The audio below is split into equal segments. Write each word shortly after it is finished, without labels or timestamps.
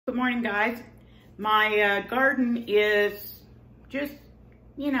Good morning, guys. My garden is just,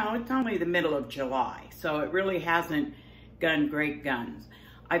 it's only the middle of July, so it really hasn't done great guns.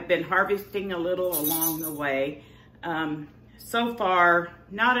 I've been harvesting a little along the way. So far,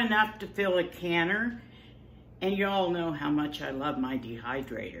 not enough to fill a canner, and you all know how much I love my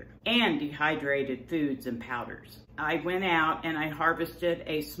dehydrator and dehydrated foods and powders. I went out and I harvested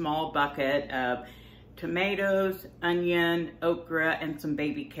a small bucket of tomatoes, onion, okra, and some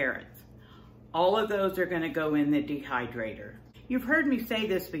baby carrots. All of those are going to go in the dehydrator. You've heard me say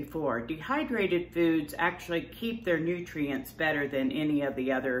this before. Dehydrated foods actually keep their nutrients better than any of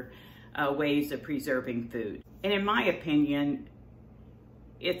the other ways of preserving food. And in my opinion,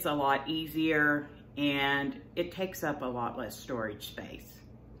 it's a lot easier and it takes up a lot less storage space.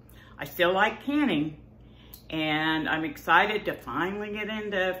 I still like canning, and I'm excited to finally get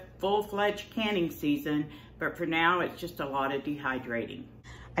into full-fledged canning season, but for now it's just a lot of dehydrating.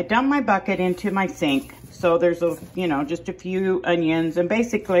 I dumped my bucket into my sink, so there's just a few onions, and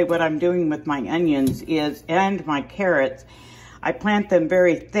basically what I'm doing with my onions and my carrots, I plant them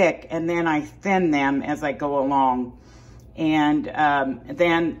very thick and then I thin them as I go along. And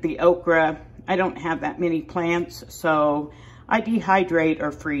then the okra, I don't have that many plants, so I dehydrate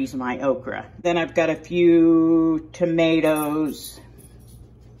or freeze my okra. Then I've got a few tomatoes.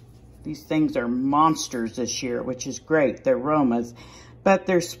 These things are monsters this year, which is great. They're Romas, but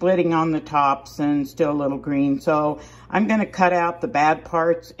they're splitting on the tops and still a little green. So I'm gonna cut out the bad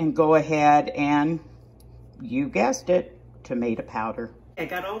parts and go ahead and, you guessed it, tomato powder. I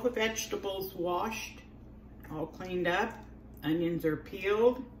got all the vegetables washed, all cleaned up. Onions are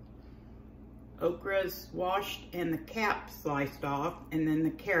peeled. Okra's washed and the cap sliced off, and then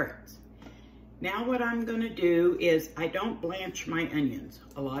the carrots. Now what I'm gonna do is, I don't blanch my onions.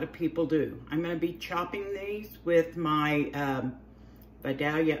 A lot of people do. I'm gonna be chopping these with my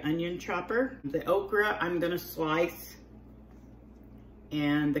Vidalia onion chopper. The okra I'm gonna slice,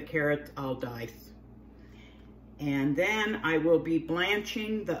 and the carrots I'll dice. And then I will be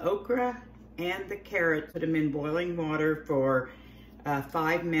blanching the okra and the carrots. Put them in boiling water for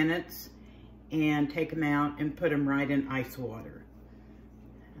 5 minutes, and take them out and put them right in ice water.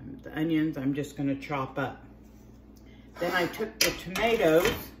 The onions I'm just gonna chop up. Then I took the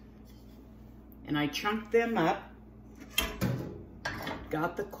tomatoes and I chunked them up,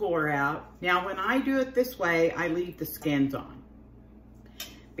 got the core out. Now when I do it this way, I leave the skins on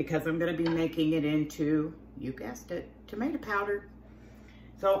because I'm gonna be making it into, you guessed it, tomato powder.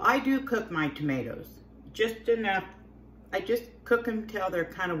 So I do cook my tomatoes, just enough. I just cook them till they're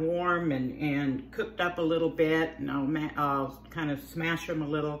kind of warm and cooked up a little bit, and I'll kind of smash them a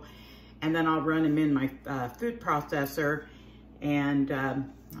little, and then I'll run them in my food processor, and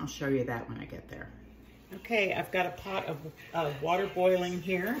I'll show you that when I get there. Okay, I've got a pot of water boiling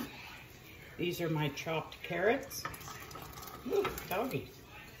here. These are my chopped carrots. Ooh, doggies.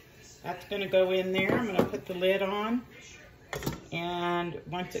 That's gonna go in there. I'm gonna put the lid on. And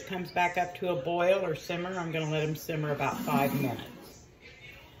once it comes back up to a boil or simmer, I'm gonna let them simmer about 5 minutes.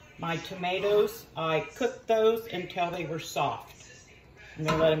 My tomatoes, I cooked those until they were soft. I'm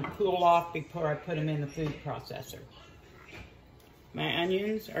gonna let them cool off before I put them in the food processor. My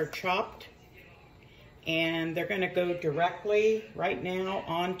onions are chopped, and they're gonna go directly right now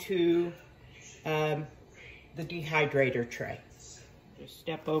onto the dehydrator tray.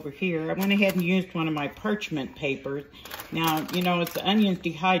 Step over here. I went ahead and used one of my parchment papers. Now, as the onions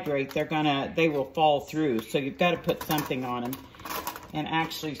dehydrate, they will fall through, so you've got to put something on them. And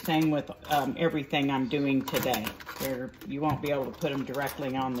actually, same with everything I'm doing today. You won't be able to put them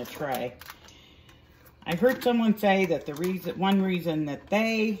directly on the tray. I heard someone say that one reason that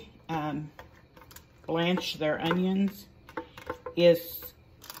they blanch their onions is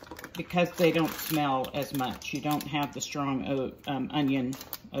because they don't smell as much. You don't have the strong onion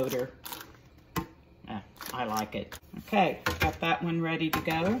odor. I like it. Okay, got that one ready to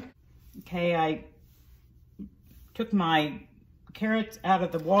go. Okay, I took my carrots out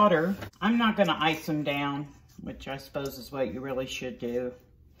of the water. I'm not gonna ice them down, which I suppose is what you really should do.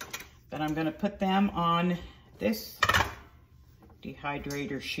 But I'm gonna put them on this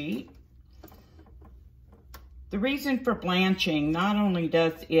dehydrator sheet. The reason for blanching, not only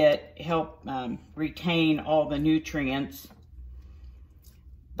does it help retain all the nutrients,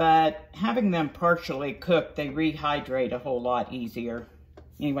 but having them partially cooked, they rehydrate a whole lot easier.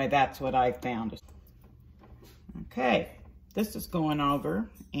 Anyway, that's what I found. Okay, this is going over,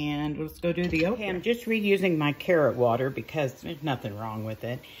 and let's go do the okra. Okay, I'm just reusing my carrot water because there's nothing wrong with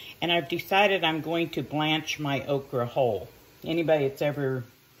it. And I've decided I'm going to blanch my okra whole. Anybody that's ever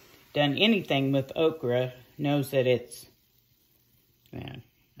done anything with okra knows that it's,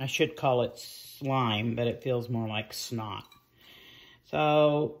 I should call it slime, but it feels more like snot.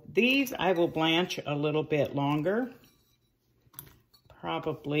 So these I will blanch a little bit longer,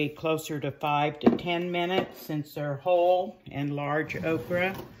 probably closer to 5 to 10 minutes since they're whole and large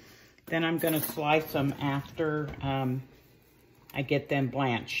okra. Then I'm going to slice them after I get them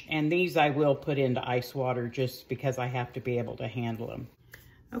blanched. And these I will put into ice water just because I have to be able to handle them.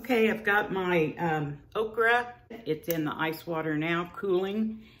 Okay, I've got my okra. It's in the ice water now,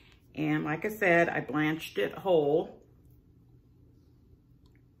 cooling. And like I said, I blanched it whole.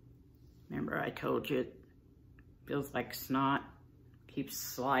 Remember I told you it feels like snot. Keeps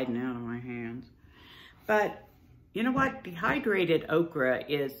sliding out of my hands. But you know what? Dehydrated okra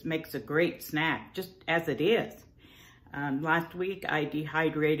makes a great snack, just as it is. Last week I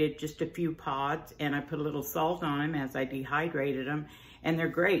dehydrated just a few pods and I put a little salt on them as I dehydrated them. And they're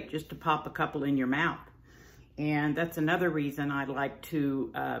great just to pop a couple in your mouth. And that's another reason I like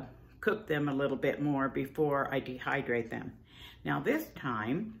to cook them a little bit more before I dehydrate them. Now this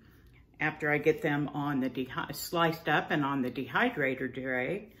time, after I get them on the sliced up and on the dehydrator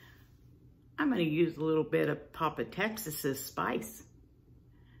tray, I'm going to use a little bit of Papa Texas's spice.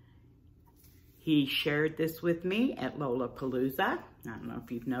 He shared this with me at Lollapalooza. I don't know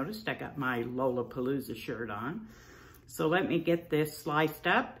if you've noticed, I got my Lollapalooza shirt on. So let me get this sliced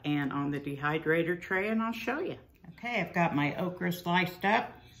up and on the dehydrator tray and I'll show you. Okay, I've got my okra sliced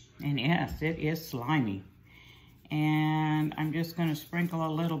up and yes, it is slimy. And I'm just going to sprinkle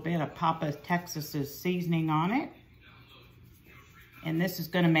a little bit of Papa Texas's seasoning on it. And this is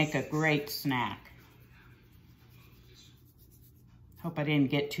going to make a great snack. Hope I didn't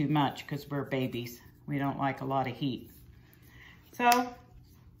get too much because we're babies. We don't like a lot of heat. So, I'm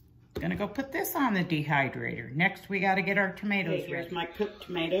going to go put this on the dehydrator. Next, we got to get our tomatoes ready. Here's my cooked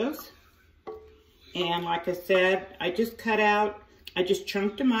tomatoes. And like I said, I just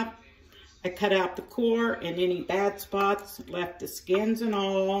chunked them up. I cut out the core and any bad spots, left the skins and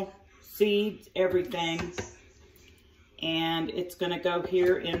all, seeds, everything. And it's gonna go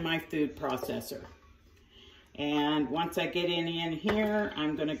here in my food processor. And once I get in here,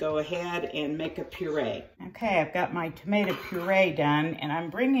 I'm gonna go ahead and make a puree. Okay, I've got my tomato puree done and I'm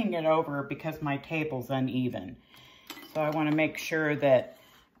bringing it over because my table's uneven. So I wanna make sure that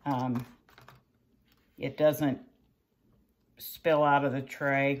it doesn't spill out of the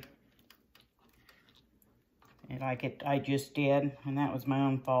tray. Like I just did, and that was my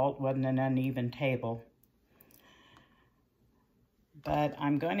own fault. Wasn't an uneven table. But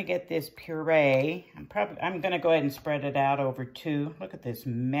I'm going to get this puree. I'm going to go ahead and spread it out over two. Look at this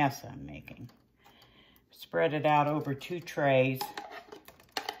mess I'm making. Spread it out over 2 trays.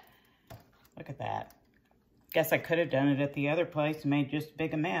 Look at that. Guess I could have done it at the other place and made just as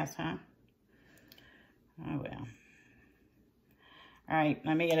big a mess, huh? Oh well. All right,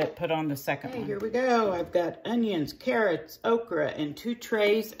 let me get it put on the second one. Here we go. I've got onions, carrots, okra, and 2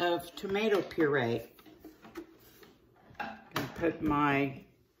 trays of tomato puree. I'll put my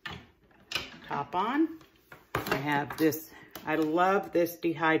top on. I have this, I love this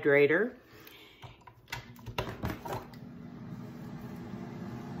dehydrator.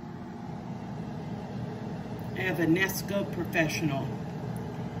 I have a Nesco Professional.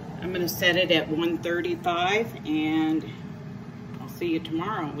 I'm gonna set it at 135 and I'll see you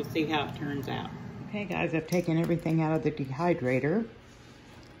tomorrow. We'll see how it turns out. Okay guys, I've taken everything out of the dehydrator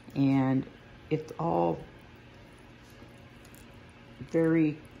and it's all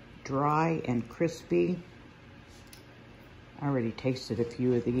very dry and crispy. I already tasted a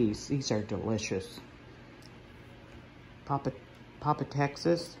few of these. These are delicious. Papa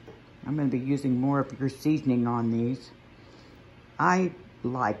Texas. I'm going to be using more of your seasoning on these. I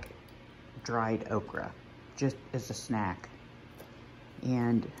like dried okra just as a snack.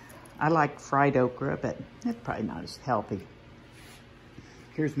 And I like fried okra, but that's probably not as healthy.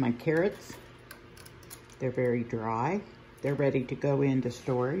 Here's my carrots. They're very dry. They're ready to go into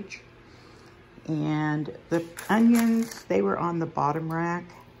storage. And the onions, they were on the bottom rack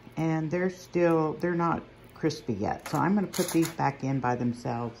and they're not crispy yet. So I'm going to put these back in by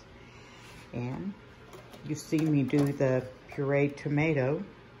themselves. And you see me do the pureed tomato.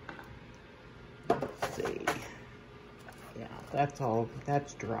 Let's see. Yeah,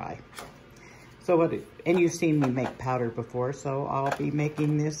 that's dry. So and you've seen me make powder before, so I'll be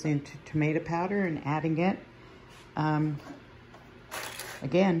making this into tomato powder and adding it.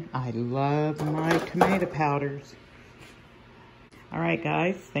 Again, I love my tomato powders. All right,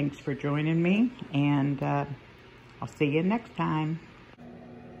 guys, thanks for joining me, and I'll see you next time.